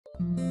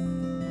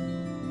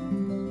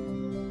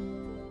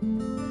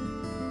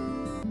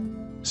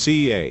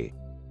CA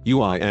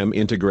UIM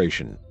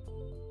integration.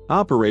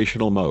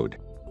 Operational mode.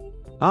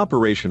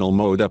 Operational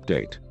mode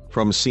update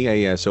from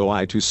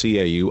CASOI to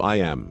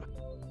CAUIM.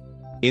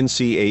 In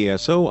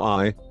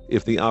CASOI,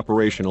 if the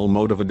operational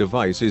mode of a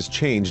device is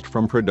changed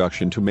from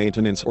production to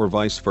maintenance or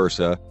vice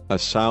versa, a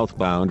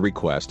southbound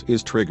request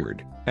is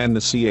triggered, and the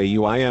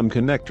CAUIM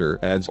connector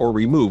adds or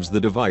removes the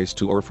device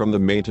to or from the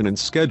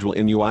maintenance schedule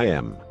in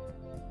UIM.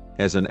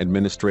 As an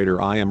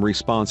administrator, I am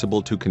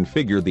responsible to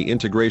configure the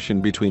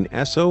integration between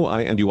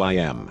SOI and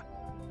UIM.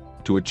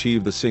 To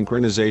achieve the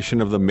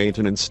synchronization of the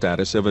maintenance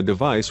status of a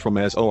device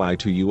from SOI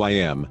to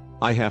UIM,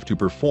 I have to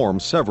perform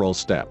several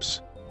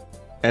steps.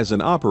 As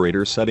an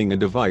operator setting a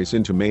device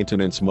into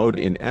maintenance mode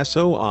in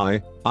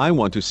SOI, I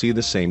want to see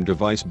the same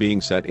device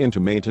being set into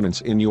maintenance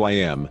in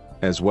UIM,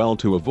 as well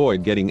to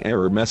avoid getting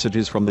error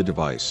messages from the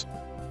device.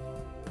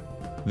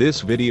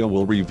 This video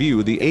will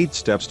review the 8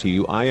 steps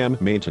to UIM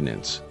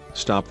maintenance.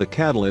 Stop the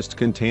Catalyst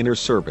container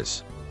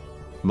service.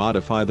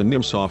 Modify the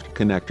nimsoft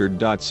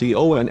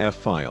connector.conf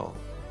file.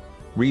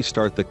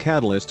 Restart the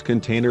Catalyst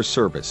container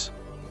service.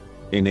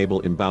 Enable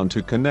inbound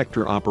to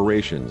connector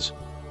operations.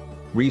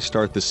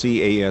 Restart the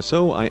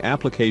CASOI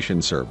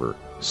application server.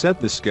 Set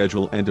the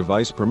schedule and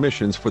device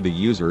permissions for the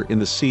user in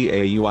the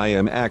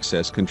CAUIM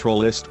access control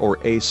list or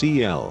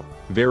ACL.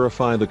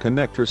 Verify the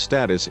connector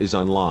status is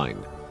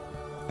online.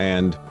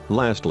 And,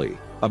 lastly,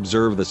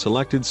 observe the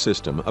selected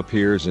system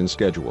appears in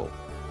schedule.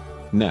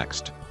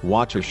 Next,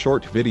 watch a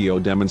short video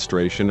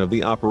demonstration of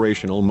the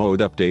operational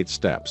mode update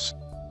steps.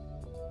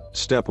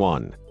 Step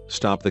 1.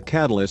 Stop the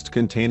Catalyst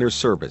container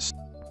service.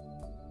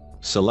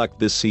 Select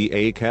the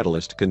CA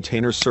Catalyst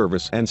container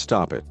service and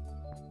stop it.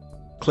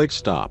 Click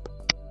Stop.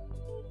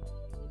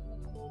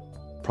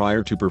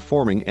 Prior to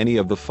performing any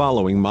of the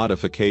following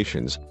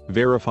modifications,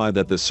 verify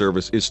that the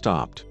service is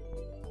stopped.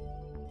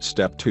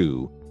 Step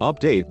 2.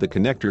 Update the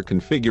connector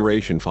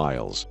configuration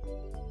files.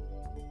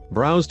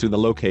 Browse to the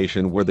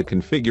location where the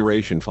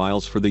configuration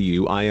files for the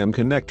UIM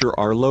connector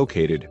are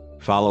located.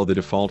 Follow the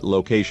default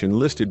location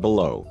listed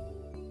below.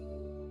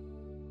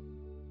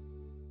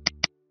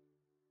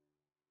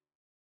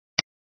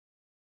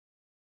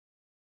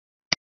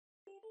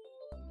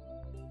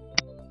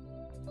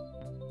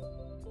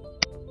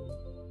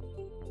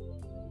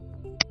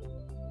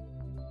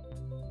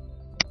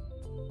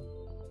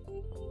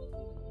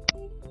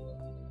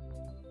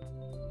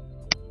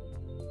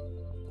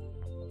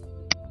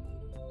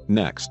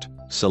 Next,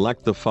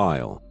 select the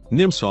file,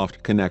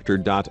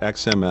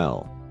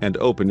 nimsoftconnector.xml, and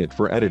open it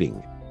for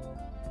editing.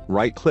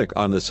 Right-click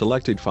on the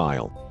selected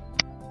file.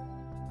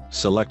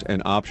 Select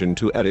an option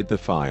to edit the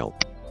file.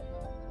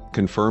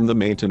 Confirm the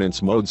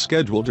maintenance mode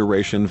schedule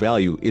duration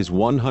value is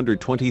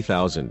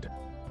 120,000.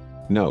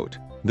 Note,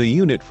 the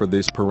unit for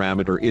this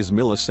parameter is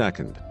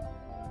millisecond.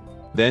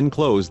 Then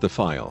close the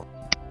file.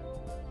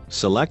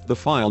 Select the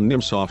file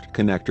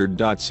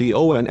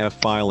nimsoftconnector.conf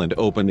file and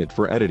open it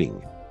for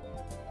editing.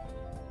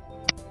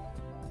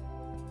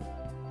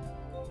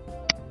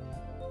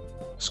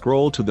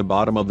 Scroll to the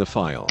bottom of the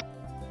file.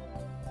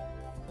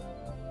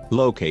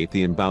 Locate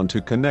the inbound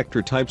to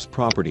connector types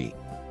property.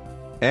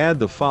 Add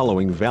the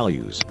following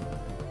values: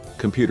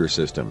 computer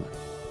system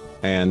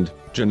and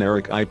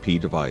generic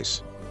IP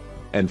device.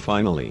 And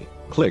finally,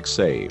 click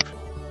Save.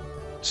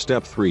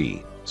 Step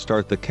 3.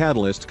 Start the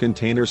Catalyst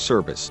container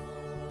service.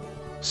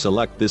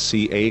 Select the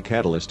CA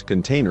Catalyst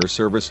container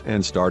service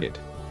and start it.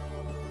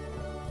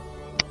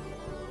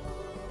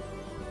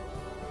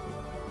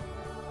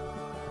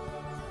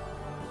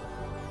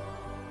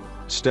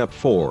 Step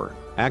 4.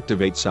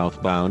 Activate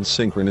southbound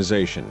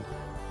synchronization.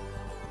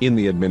 In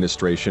the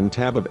Administration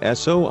tab of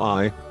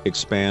SOI,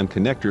 expand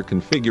Connector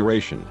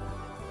Configuration.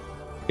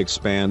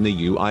 Expand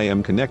the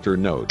UIM connector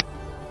node.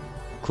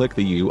 Click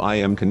the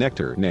UIM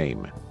connector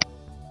name.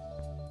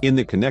 In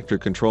the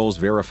connector controls,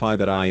 verify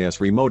that IS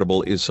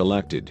Remotable is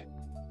selected.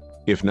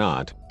 If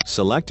not,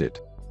 select it.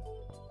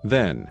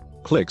 Then,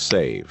 click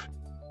Save.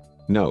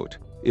 Note,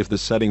 if the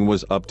setting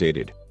was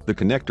updated, the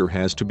connector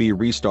has to be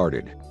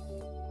restarted.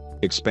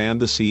 Expand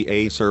the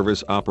CA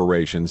Service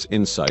Operations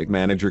in Site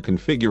Manager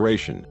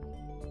configuration.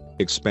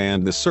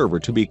 Expand the server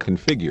to be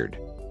configured.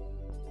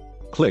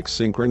 Click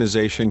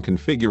Synchronization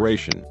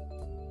Configuration.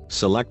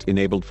 Select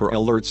Enabled for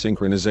Alert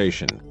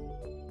Synchronization.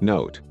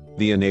 Note,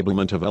 the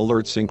enablement of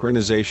alert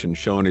synchronization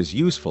shown is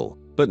useful,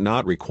 but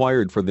not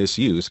required for this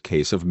use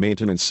case of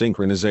maintenance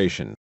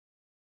synchronization.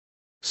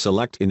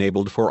 Select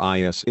Enabled for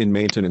IS in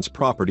Maintenance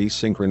Property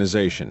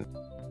Synchronization.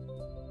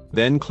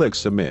 Then click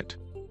Submit.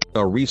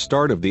 A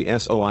restart of the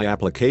SOI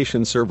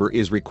application server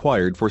is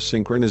required for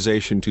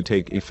synchronization to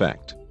take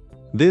effect.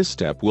 This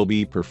step will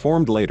be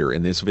performed later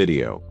in this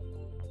video.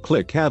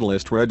 Click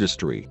Catalyst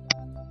Registry.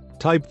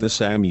 Type the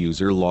SAM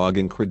user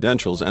login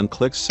credentials and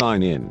click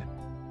Sign In.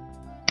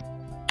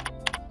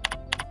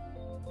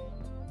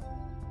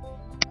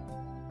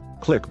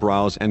 Click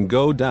Browse and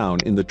go down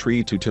in the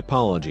tree to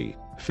Topology,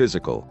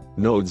 Physical,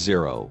 Node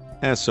 0,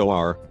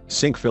 SOR,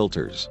 Sync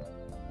Filters.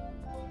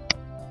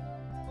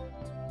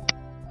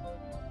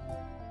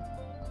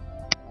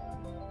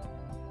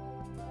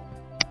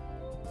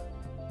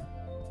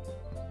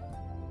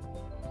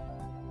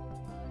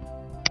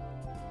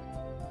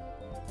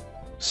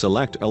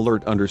 Select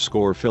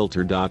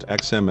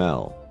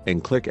alert_filter.xml,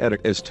 and click Edit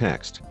as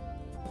Text.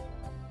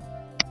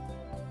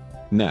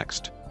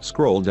 Next,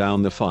 scroll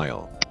down the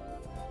file.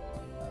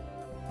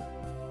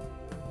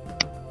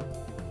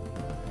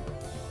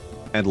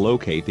 And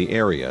locate the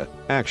area,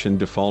 Action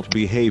Default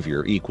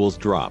Behavior equals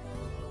drop.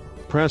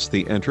 Press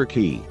the Enter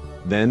key,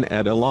 then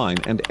add a line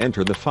and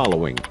enter the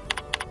following.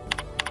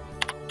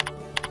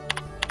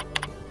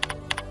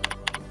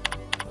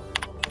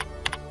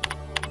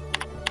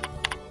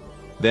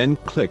 Then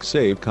click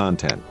Save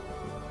Content.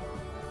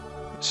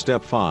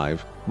 Step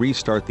 5.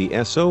 Restart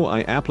the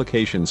SOI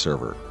application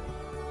server.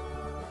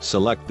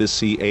 Select the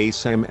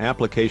CA/SAM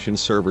application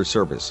server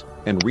service,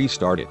 and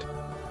restart it.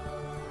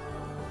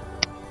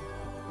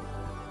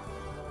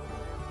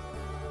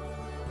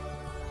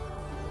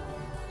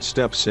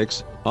 Step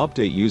 6.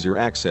 Update user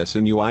access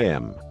in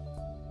UIM.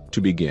 To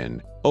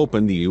begin,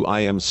 open the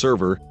UIM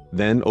server,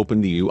 then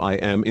open the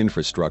UIM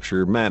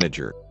Infrastructure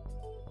Manager.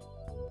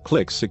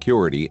 Click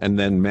Security and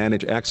then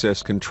Manage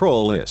Access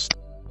Control List.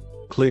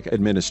 Click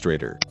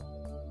Administrator.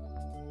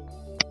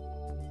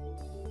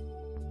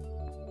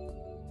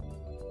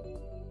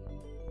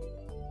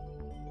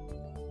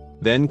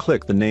 Then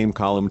click the Name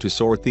column to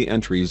sort the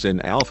entries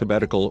in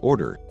alphabetical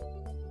order.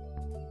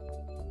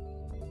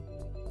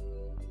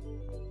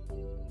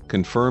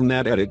 Confirm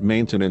that Edit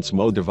Maintenance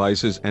Mode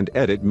Devices and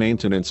Edit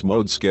Maintenance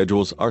Mode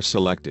Schedules are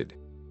selected.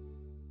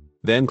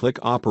 Then click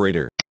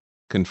Operator.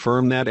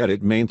 Confirm that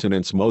Edit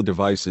Maintenance Mode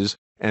Devices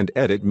and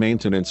Edit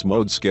Maintenance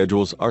Mode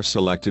Schedules are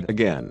selected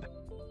again.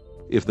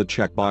 If the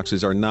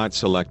checkboxes are not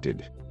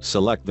selected,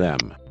 select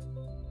them.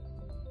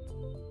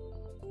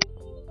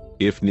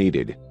 If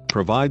needed,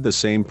 provide the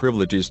same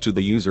privileges to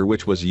the user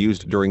which was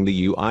used during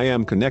the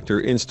UIM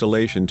connector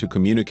installation to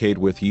communicate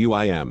with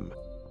UIM.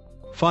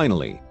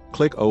 Finally,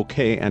 click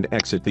OK and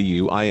exit the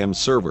UIM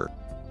server.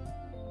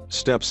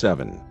 Step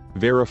 7.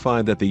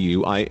 Verify that the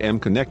UIM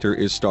connector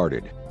is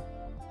started.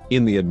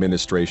 In the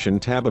Administration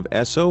tab of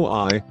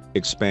SOI,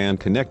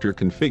 expand Connector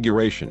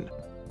Configuration.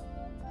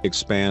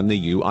 Expand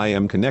the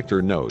UIM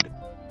connector node.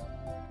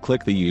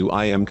 Click the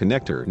UIM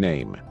connector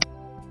name.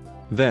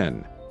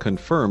 Then,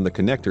 confirm the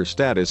connector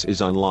status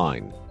is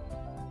online.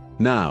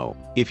 Now,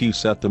 if you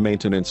set the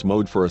maintenance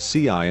mode for a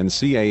CI and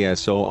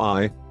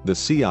CASOI, the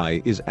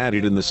CI is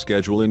added in the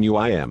schedule in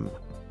UIM.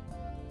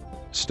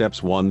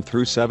 Steps 1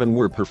 through 7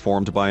 were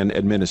performed by an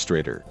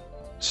administrator.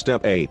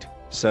 Step 8,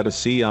 set a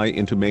CI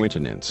into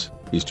maintenance,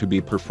 is to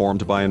be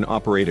performed by an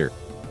operator.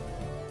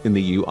 In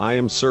the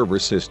UIM server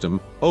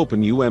system,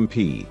 open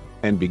UMP,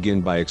 and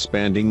begin by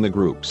expanding the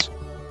groups.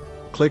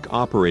 Click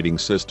Operating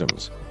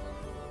Systems.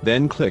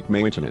 Then click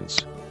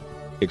Maintenance.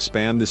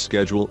 Expand the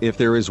schedule if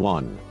there is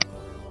one.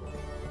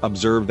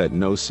 Observe that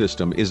no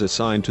system is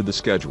assigned to the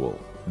schedule,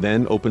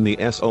 then open the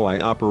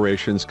SOI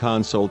Operations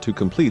console to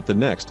complete the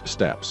next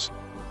steps.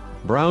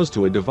 Browse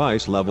to a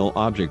device-level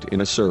object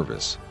in a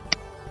service.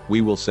 We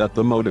will set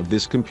the mode of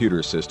this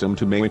computer system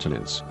to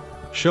maintenance.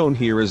 Shown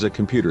here is a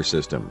computer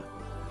system.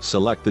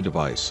 Select the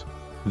device.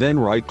 Then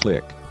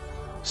right-click.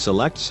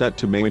 Select Set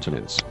to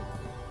Maintenance.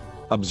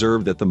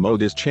 Observe that the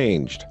mode is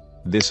changed.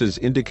 This is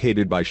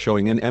indicated by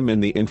showing an M in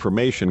the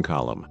information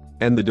column,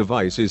 and the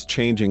device is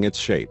changing its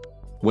shape.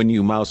 When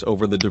you mouse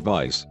over the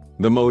device,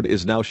 the mode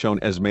is now shown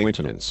as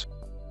maintenance.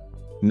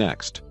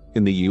 Next,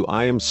 in the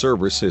UIM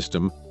server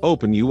system,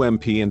 open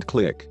UMP and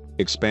click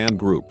Expand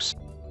Groups.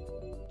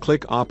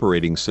 Click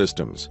Operating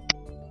Systems.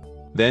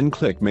 Then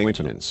click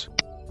Maintenance.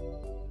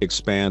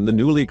 Expand the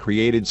newly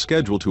created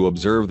schedule to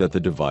observe that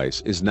the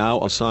device is now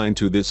assigned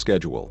to this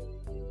schedule.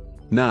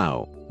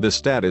 Now, the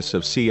status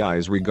of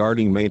CIs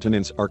regarding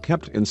maintenance are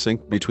kept in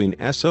sync between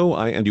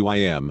SOI and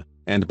UIM,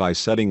 and by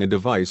setting a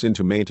device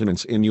into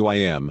maintenance in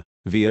UIM,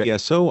 via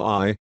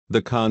SOI,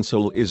 the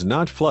console is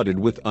not flooded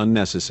with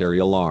unnecessary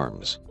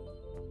alarms.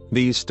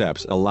 These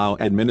steps allow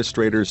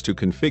administrators to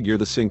configure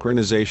the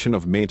synchronization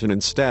of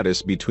maintenance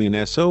status between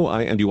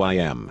SOI and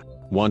UIM.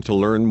 Want to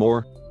learn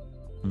more?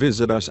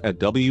 Visit us at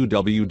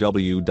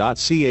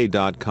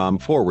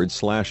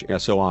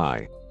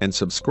www.ca.com/SOI, and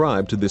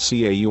subscribe to the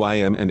CA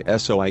UIM and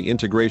SOI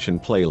integration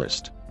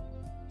playlist.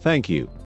 Thank you.